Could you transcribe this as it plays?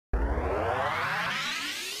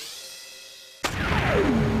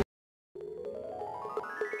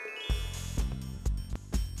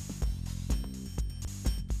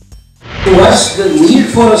To us, the need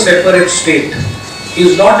for a separate state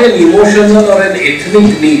is not an emotional or an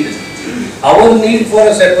ethnic need. Our need for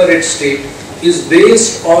a separate state is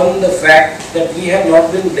based on the fact that we have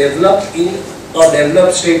not been developed in a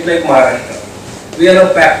developed state like Maharashtra. We are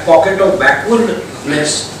a pocket of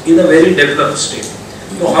backwardness in a very developed state.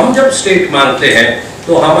 तो हम जब state मानते हैं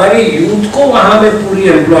तो हमारे youth को वहाँ में पूरी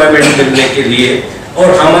एम्प्लॉयमेंट मिलने के लिए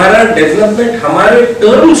और हमारा डेवलपमेंट हमारे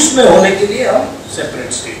टर्म्स में होने के लिए हम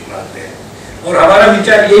सेपरेट स्टेट मानते हैं। और हमारा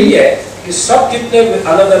विचार यही है कि सब जितने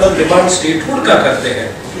अलग अलग डिमांड स्टेटहुड का करते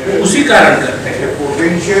हैं उसी कारण करते हैं।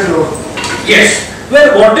 Potential Yes, well,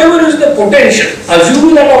 whatever is the potential,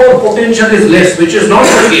 assuming that our potential is less, which is not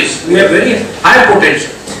the case, we have very high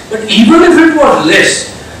potential. But even if it was less,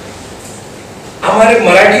 हमारे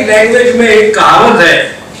Marathi language में एक कहावत है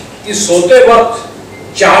कि सोते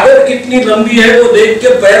वक्त चादर कितनी लंबी है वो देख के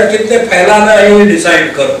पैर कितने फैलाना है ये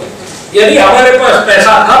डिसाइड करो। यदि हमारे पास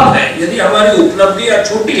पैसा कम है, यदि हमारी उपलब्धियां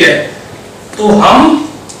छोटी है, तो हम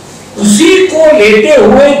उसी को लेते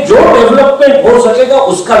हुए जो डेवलपमेंट हो सकेगा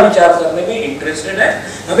उसका विचार करने में इंटरेस्टेड है।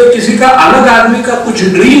 हमें किसी का अलग आदमी का कुछ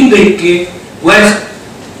ड्रीम देख के वैसे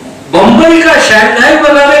बंबई का शंघाई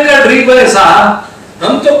बनाने का ड्रीम है साहब,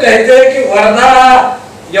 हम तो कहते हैं कि वर्धा,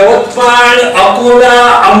 यवतमाल, अकोला,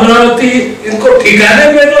 अमरावती इनको ठिकाने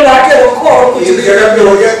में तो लाके रखो और कुछ जगह पे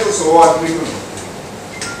हो जाए तो 100 आदमी को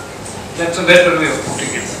That's a better way of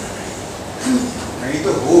putting it. नहीं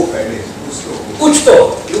तो हो पहले कुछ तो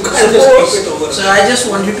you can't just keep it over. So I just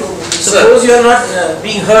want you to suppose you are not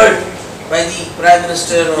being heard by the Prime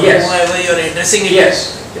Minister or whoever you are addressing it.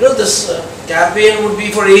 Yes. You know this campaign would be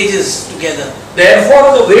for ages together. Therefore,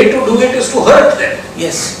 the way to do it is to hurt them.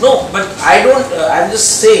 Yes. No, but I don't. I'm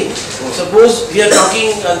just saying. Suppose we are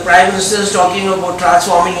talking. Prime Minister is talking about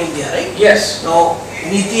transforming India, right? Yes. Now,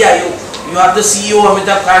 Niti Aayog. You have the CEO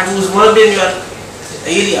Amitabh Kant who has worked in your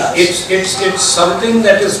area. It's something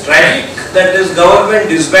that is tragic that this government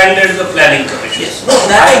disbanded the planning commission. Yes. No,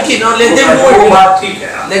 that I cannot let them do it.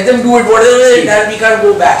 Let them do it. Whatever they done, we can't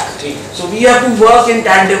go back. So we have to work in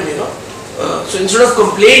tandem, you know. So instead of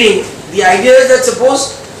complaining, the idea is that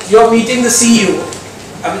suppose you are meeting the CEO,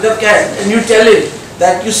 Amitabh Kant, and you tell him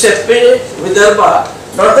that you separate Vidarbha,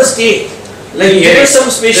 not the state. Like give us some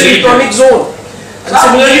special economic zone. And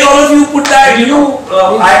similarly, all of you put that.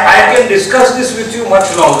 I can discuss this with you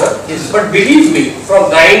much longer. Yes. But believe me,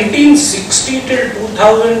 from 1960 till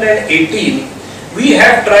 2018, we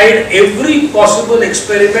have tried every possible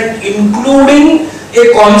experiment, including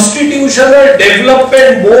a constitutional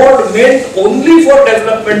development board meant only for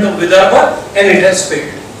development of Vidarbha, and it has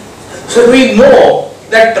failed. So we know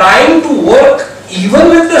that trying to work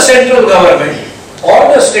even with the central government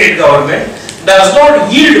or the state government does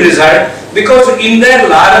not yield result, because in their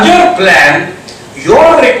larger plan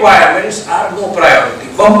your requirements are no priority.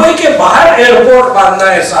 Bombay के बाहर airport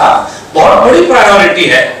बांधना है साहब, बहुत बड़ी priority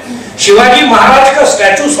है। शिवाजी महाराज का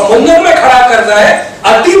statue समुद्र में खड़ा करना है,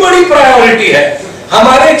 अति बड़ी प्रायोरिटी है।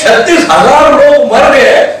 हमारे 36,000 लोग मर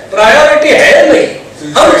गए, प्रायोरिटी है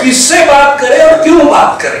नहीं। हम किससे बात करें और क्यों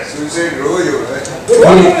बात करें? रोज हो रहा है।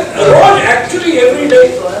 रोज actually every day.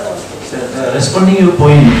 Responding to your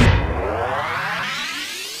point.